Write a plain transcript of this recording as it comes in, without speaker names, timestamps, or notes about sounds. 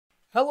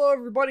Hello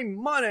everybody,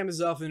 my name is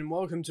Xaphan and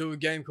welcome to a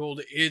game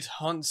called It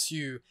Hunts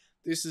You.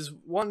 This is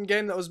one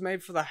game that was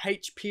made for the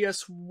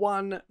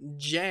HPS1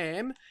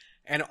 Jam,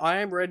 and I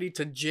am ready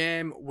to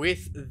jam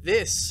with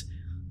this.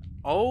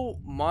 Oh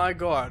my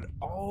god.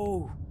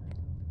 Oh,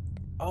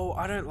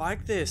 I don't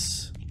like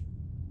this.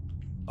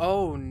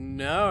 Oh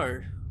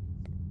no.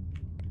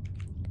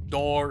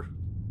 Door.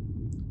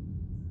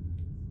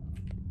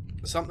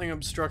 Something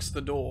obstructs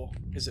the door.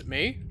 Is it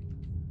me?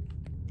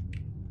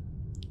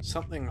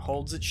 Something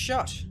holds it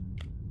shut.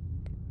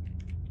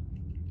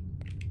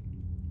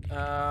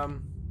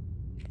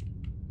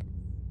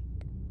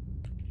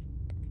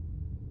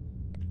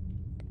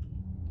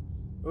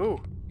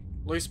 Ooh.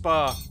 Loose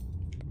bar.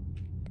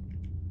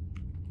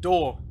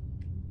 Door.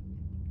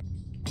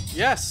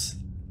 Yes!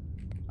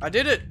 I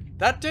did it!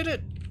 That did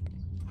it!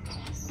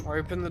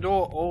 Open the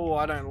door. Oh,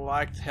 I don't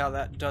like how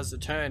that does the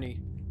turny.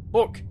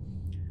 Book.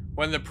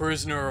 When the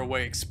prisoner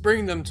awakes,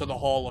 bring them to the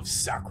Hall of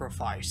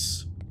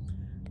Sacrifice.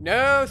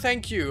 No,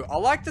 thank you. I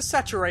like the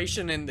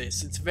saturation in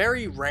this. It's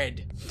very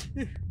red.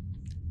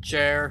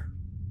 Chair.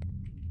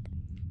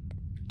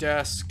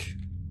 Desk.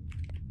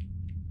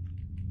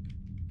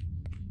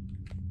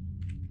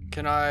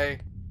 Can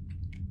I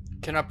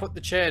put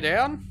the chair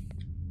down?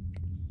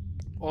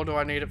 Or do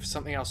I need it for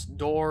something else?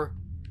 Door.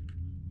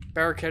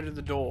 Barricaded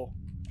the door.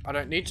 I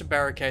don't need to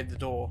barricade the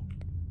door.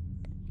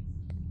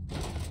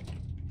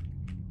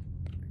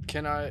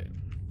 Can I...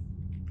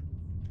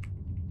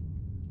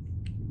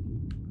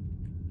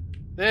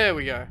 There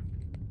we go.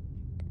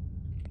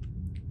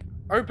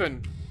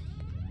 Open.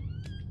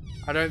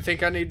 I don't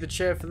think I need the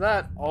chair for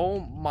that. Oh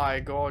my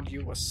god,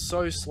 you were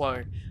so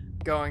slow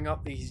going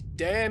up these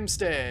damn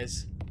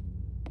stairs.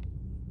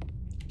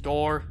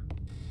 Door.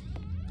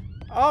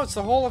 Oh, it's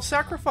the Hall of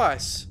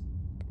Sacrifice.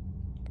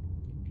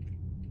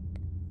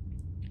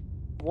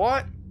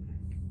 What?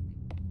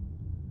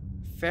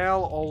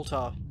 Foul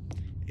altar.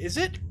 Is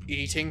it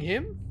eating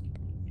him?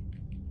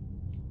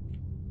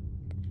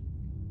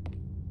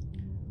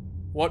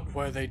 What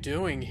were they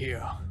doing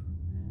here?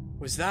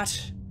 Was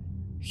that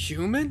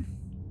human?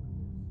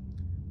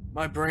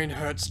 My brain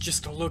hurts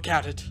just to look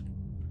at it.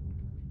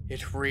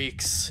 It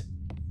reeks.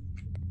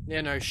 Yeah,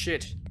 no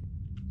shit.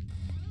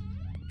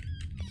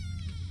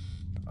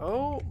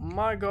 Oh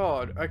my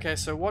god. Okay,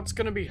 so what's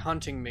gonna be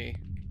hunting me?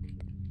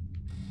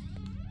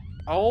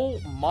 Oh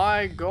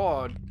my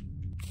god.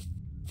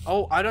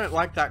 Oh, I don't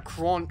like that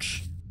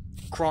crunch.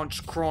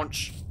 Crunch,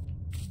 crunch.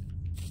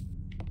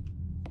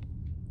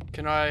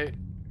 Can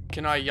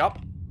I yup?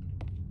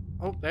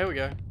 Oh, there we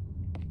go.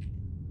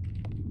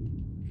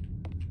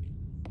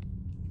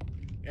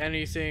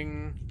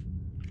 Anything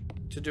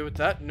to do with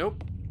that?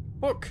 Nope.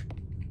 Book.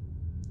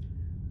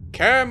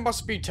 Care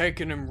must be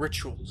taken in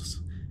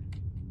rituals.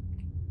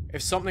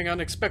 If something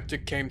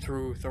unexpected came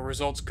through, the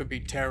results could be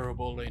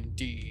terrible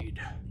indeed.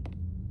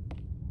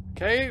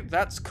 Okay,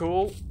 that's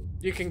cool.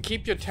 You can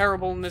keep your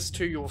terribleness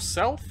to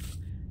yourself.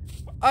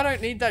 I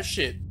don't need that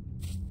shit.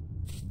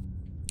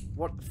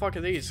 What the fuck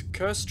are these?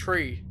 Cursed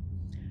tree.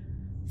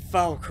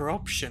 Foul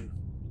corruption.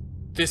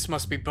 This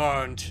must be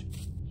burned.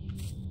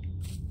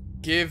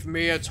 Give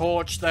me a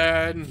torch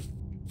then.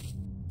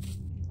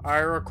 I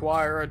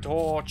require a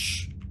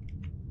torch.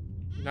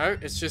 No,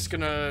 it's just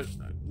gonna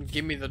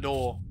give me the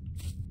door.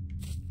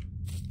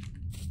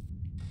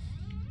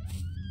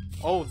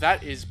 Oh,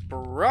 that is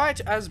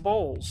bright as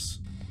balls.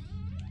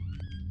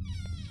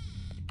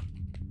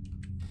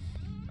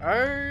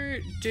 Oh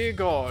dear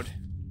god.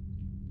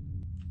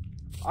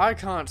 I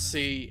can't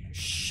see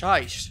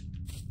shite.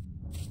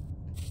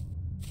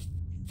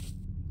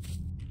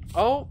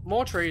 Oh,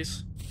 more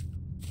trees.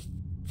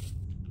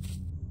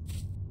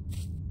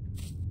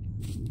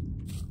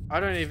 I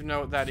don't even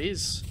know what that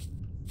is.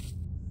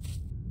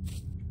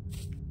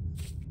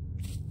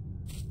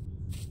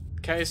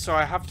 Okay, so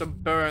I have to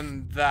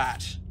burn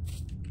that.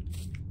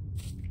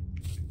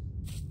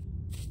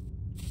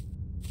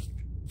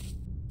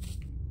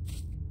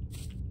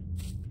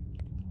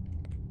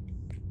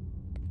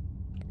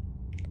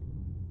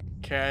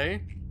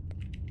 Okay.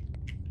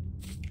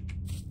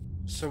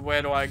 So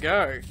where do I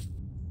go?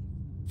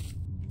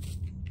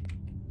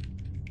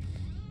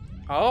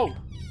 Oh.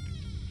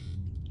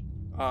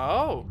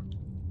 Oh.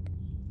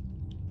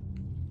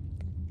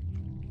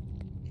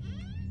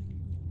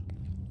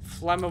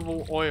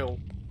 Flammable oil.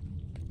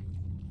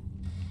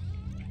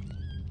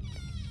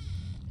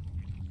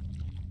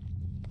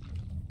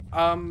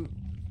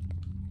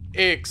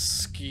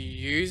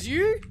 Excuse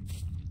you?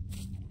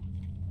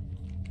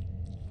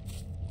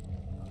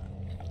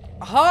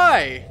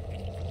 Hi!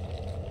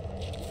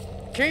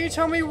 Can you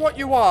tell me what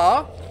you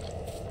are?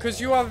 'Cause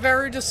you are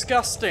very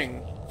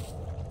disgusting.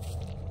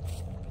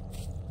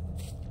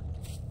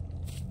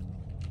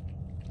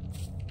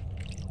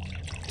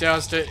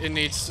 Doused it, it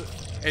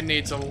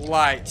needs a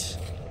light.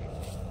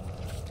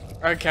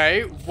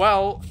 Okay,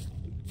 well,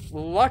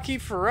 lucky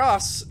for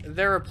us,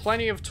 there are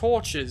plenty of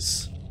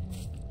torches.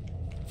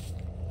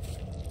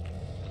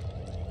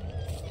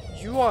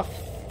 You are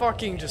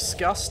fucking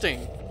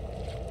disgusting.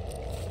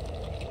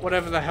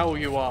 Whatever the hell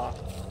you are.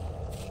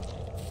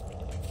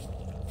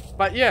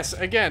 But yes,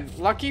 again,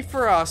 lucky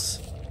for us,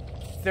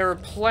 there are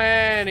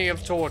plenty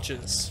of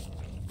torches.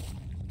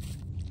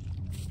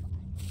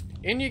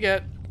 In you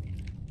get.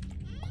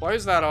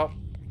 Close that up.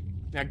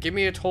 Now give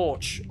me a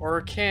torch or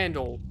a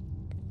candle.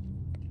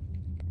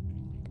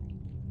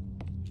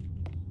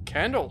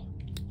 Candle.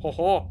 Ho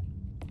ho.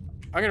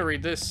 I'm gonna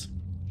read this.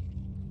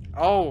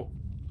 Oh.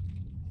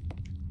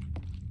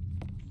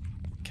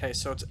 Okay,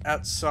 so it's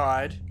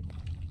outside.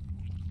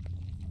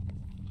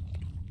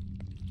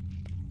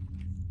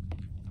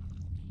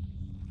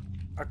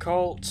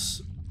 Occult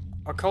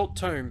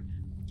tomb.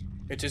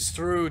 It is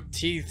through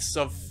teeths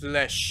of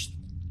flesh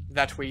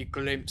that we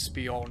glimpse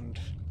beyond.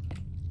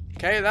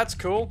 Okay, that's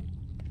cool.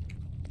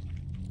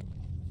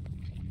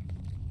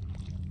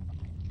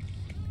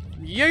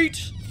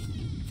 Yeet!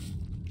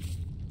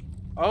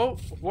 Oh,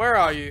 where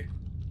are you?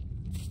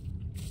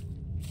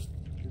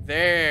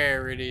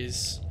 There it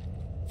is.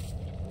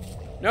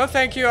 No,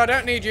 thank you, I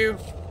don't need you.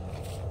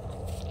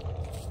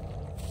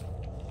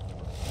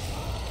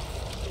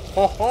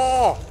 Ho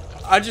ho!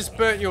 I just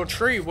burnt your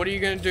tree, what are you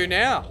gonna do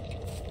now?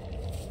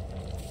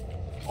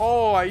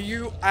 Oh, are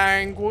you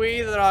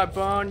angry that I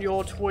burned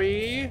your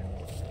tree?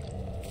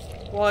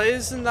 Well,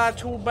 isn't that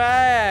too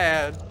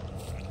bad?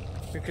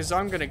 Because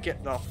I'm gonna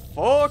get the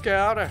fuck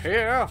out of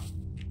here.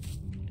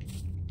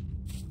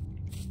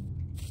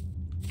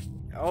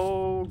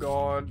 Oh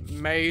god,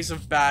 maze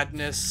of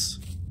badness.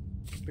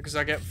 Because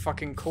I get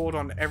fucking caught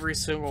on every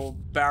single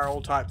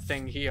barrel type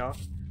thing here.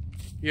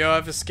 You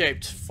have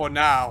escaped, for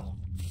now.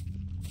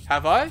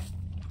 Have I?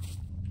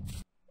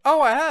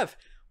 Oh, I have.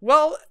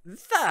 Well,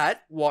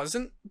 that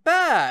wasn't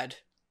bad.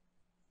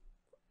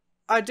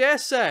 I dare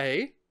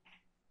say,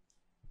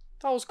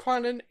 that was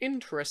quite an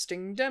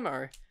interesting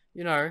demo.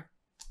 You know,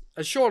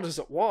 as short as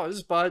it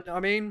was, but,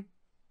 I mean,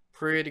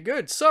 pretty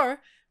good. So,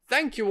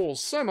 thank you all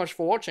so much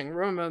for watching.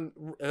 Remember,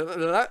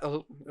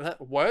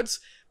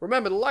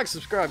 Remember to like,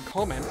 subscribe,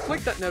 comment,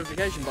 click that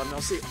notification button.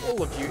 I'll see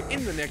all of you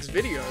in the next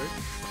video.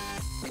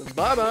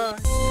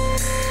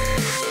 Bye-bye.